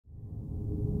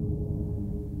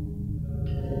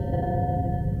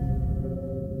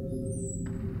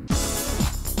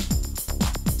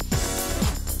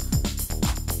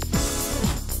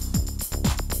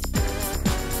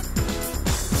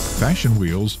Fashion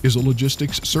Wheels is a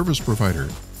logistics service provider.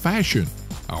 Fashion.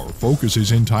 Our focus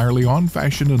is entirely on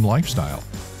fashion and lifestyle.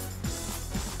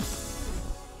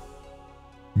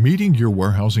 Meeting your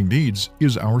warehousing needs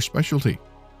is our specialty.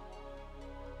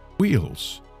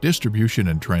 Wheels, distribution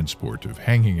and transport of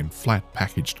hanging and flat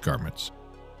packaged garments.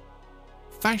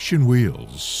 Fashion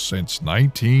Wheels since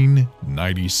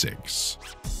 1996.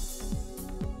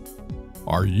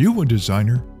 Are you a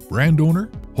designer, brand owner,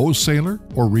 wholesaler,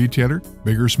 or retailer,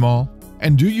 big or small?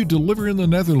 And do you deliver in the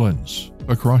Netherlands,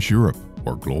 across Europe,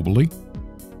 or globally?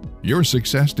 Your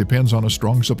success depends on a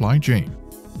strong supply chain.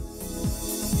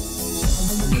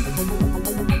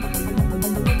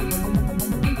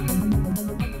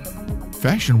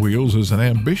 Fashion Wheels is an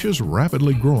ambitious,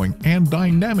 rapidly growing, and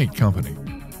dynamic company.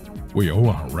 We owe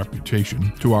our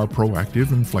reputation to our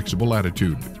proactive and flexible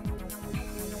attitude,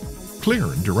 clear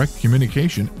and direct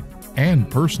communication,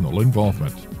 and personal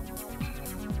involvement.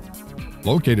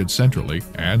 Located centrally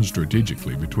and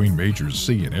strategically between major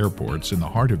sea and airports in the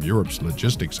heart of Europe's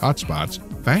logistics hotspots,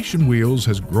 Fashion Wheels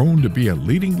has grown to be a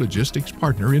leading logistics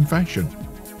partner in fashion.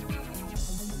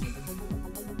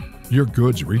 Your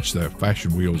goods reach the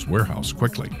Fashion Wheels warehouse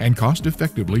quickly and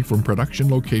cost-effectively from production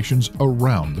locations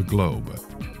around the globe.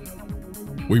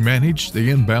 We manage the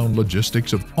inbound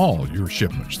logistics of all your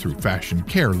shipments through Fashion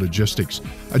Care Logistics,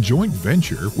 a joint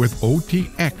venture with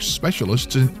OTX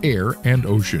specialists in air and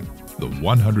ocean. The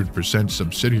 100%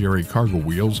 subsidiary Cargo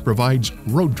Wheels provides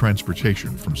road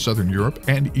transportation from Southern Europe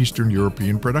and Eastern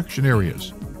European production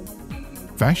areas.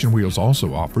 Fashion Wheels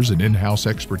also offers an in-house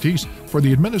expertise for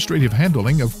the administrative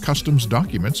handling of customs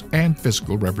documents and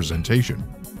fiscal representation.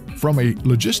 From a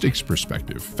logistics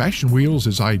perspective, Fashion Wheels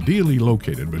is ideally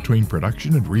located between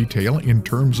production and retail in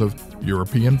terms of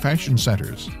European fashion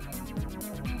centers.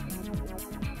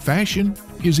 Fashion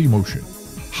is emotion,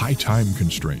 high time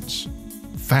constraints,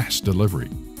 fast delivery,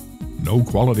 no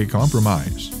quality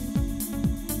compromise.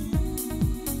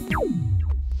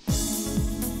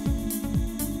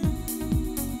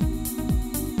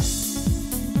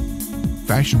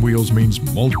 Fashion Wheels means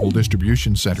multiple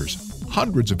distribution centers,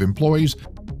 hundreds of employees,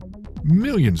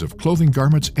 millions of clothing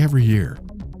garments every year,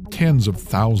 tens of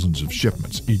thousands of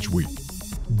shipments each week,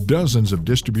 dozens of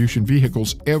distribution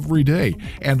vehicles every day,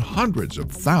 and hundreds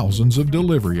of thousands of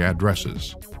delivery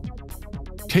addresses.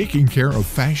 Taking care of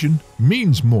fashion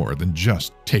means more than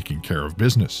just taking care of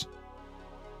business.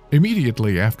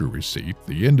 Immediately after receipt,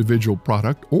 the individual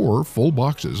product or full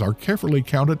boxes are carefully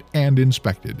counted and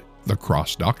inspected. The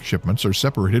cross-dock shipments are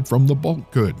separated from the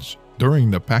bulk goods.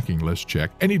 During the packing list check,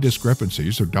 any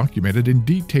discrepancies are documented in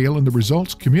detail and the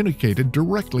results communicated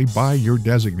directly by your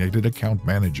designated account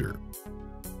manager.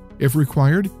 If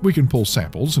required, we can pull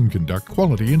samples and conduct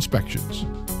quality inspections.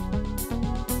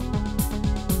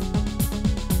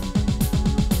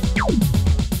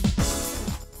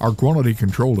 Our quality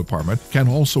control department can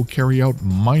also carry out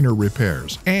minor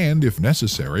repairs and, if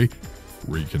necessary,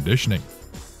 reconditioning.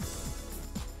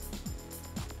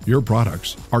 Your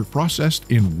products are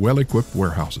processed in well-equipped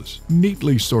warehouses,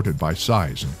 neatly sorted by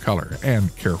size and color,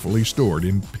 and carefully stored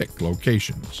in pick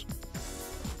locations.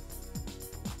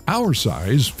 Our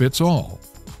size fits all.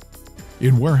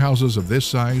 In warehouses of this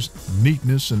size,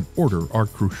 neatness and order are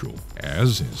crucial,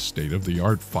 as is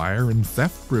state-of-the-art fire and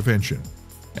theft prevention.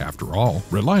 After all,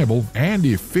 reliable and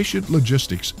efficient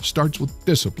logistics starts with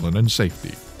discipline and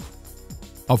safety.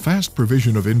 A fast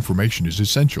provision of information is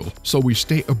essential, so we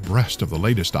stay abreast of the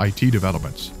latest IT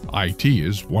developments. IT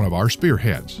is one of our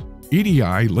spearheads.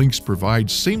 EDI links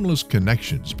provide seamless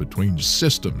connections between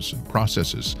systems and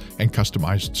processes, and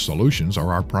customized solutions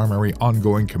are our primary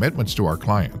ongoing commitments to our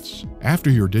clients. After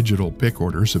your digital pick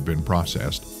orders have been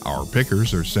processed, our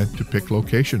pickers are sent to pick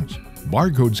locations.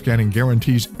 Barcode scanning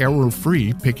guarantees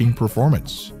error-free picking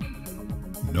performance.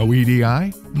 No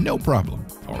EDI? No problem.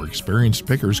 Our experienced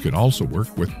pickers can also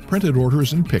work with printed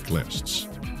orders and pick lists.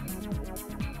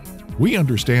 We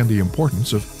understand the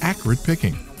importance of accurate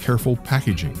picking, careful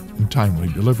packaging, and timely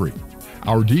delivery.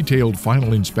 Our detailed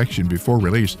final inspection before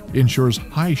release ensures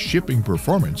high shipping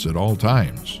performance at all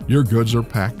times. Your goods are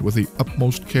packed with the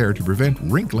utmost care to prevent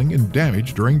wrinkling and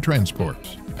damage during transport.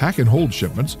 Pack and hold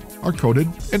shipments are coded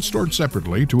and stored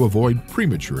separately to avoid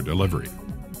premature delivery.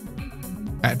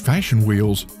 At Fashion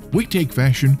Wheels, we take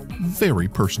fashion very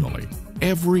personally.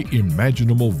 Every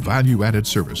imaginable value-added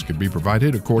service can be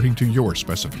provided according to your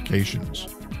specifications.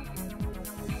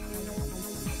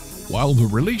 While the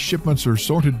release shipments are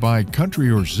sorted by country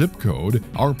or zip code,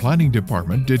 our planning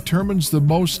department determines the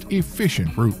most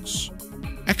efficient routes.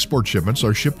 Export shipments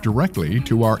are shipped directly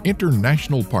to our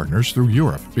international partners through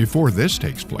Europe. Before this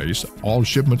takes place, all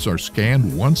shipments are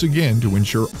scanned once again to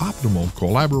ensure optimal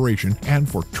collaboration and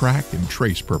for track and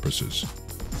trace purposes.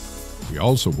 We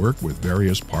also work with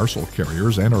various parcel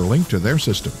carriers and are linked to their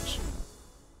systems.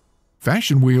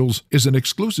 Fashion Wheels is an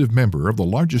exclusive member of the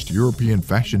largest European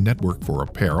fashion network for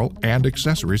apparel and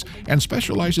accessories and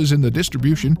specializes in the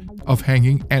distribution of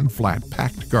hanging and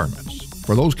flat-packed garments.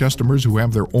 For those customers who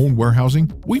have their own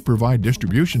warehousing, we provide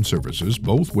distribution services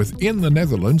both within the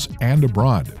Netherlands and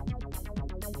abroad.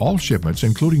 All shipments,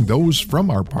 including those from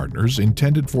our partners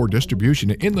intended for distribution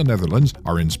in the Netherlands,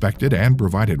 are inspected and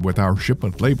provided with our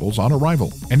shipment labels on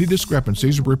arrival. Any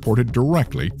discrepancies are reported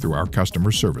directly through our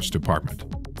customer service department.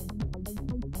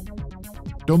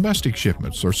 Domestic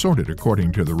shipments are sorted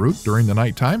according to the route during the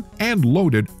nighttime and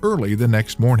loaded early the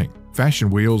next morning. Fashion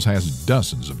Wheels has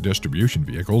dozens of distribution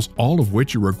vehicles, all of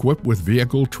which are equipped with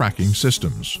vehicle tracking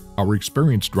systems. Our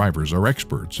experienced drivers are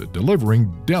experts at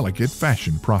delivering delicate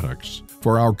fashion products.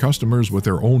 For our customers with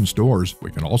their own stores,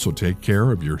 we can also take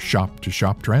care of your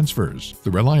shop-to-shop transfers.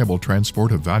 The reliable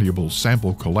transport of valuable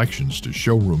sample collections to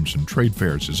showrooms and trade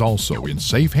fairs is also in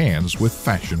safe hands with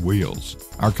Fashion Wheels.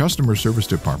 Our customer service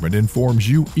department informs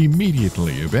you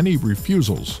immediately of any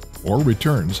refusals or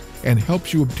returns and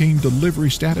helps you obtain delivery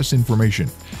status information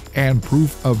and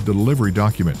proof of delivery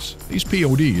documents. These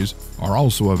PODs are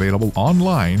also available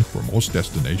online for most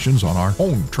destinations on our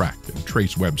own track and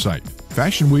trace website.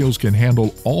 Fashion Wheels can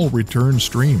handle all return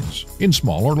streams in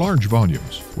small or large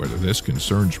volumes, whether this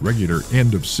concerns regular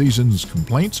end-of-seasons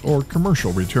complaints or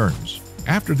commercial returns.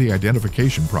 After the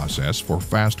identification process for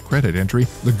fast credit entry,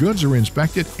 the goods are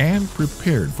inspected and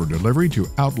prepared for delivery to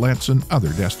outlets and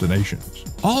other destinations.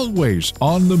 Always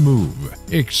on the move,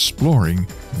 exploring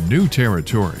new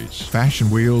territories.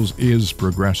 Fashion Wheels is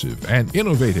progressive and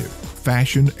innovative.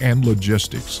 Fashion and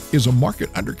logistics is a market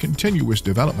under continuous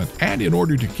development, and in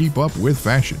order to keep up with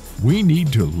fashion, we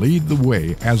need to lead the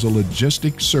way as a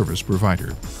logistics service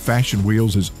provider. Fashion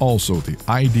Wheels is also the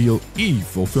ideal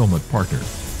e-fulfillment partner.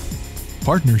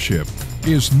 Partnership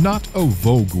is not a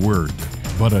vogue word,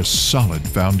 but a solid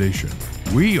foundation.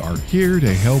 We are here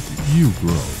to help you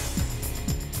grow.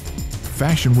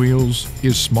 Fashion Wheels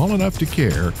is small enough to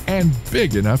care and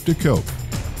big enough to cope.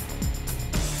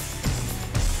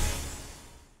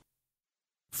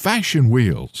 Fashion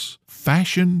Wheels,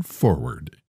 fashion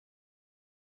forward.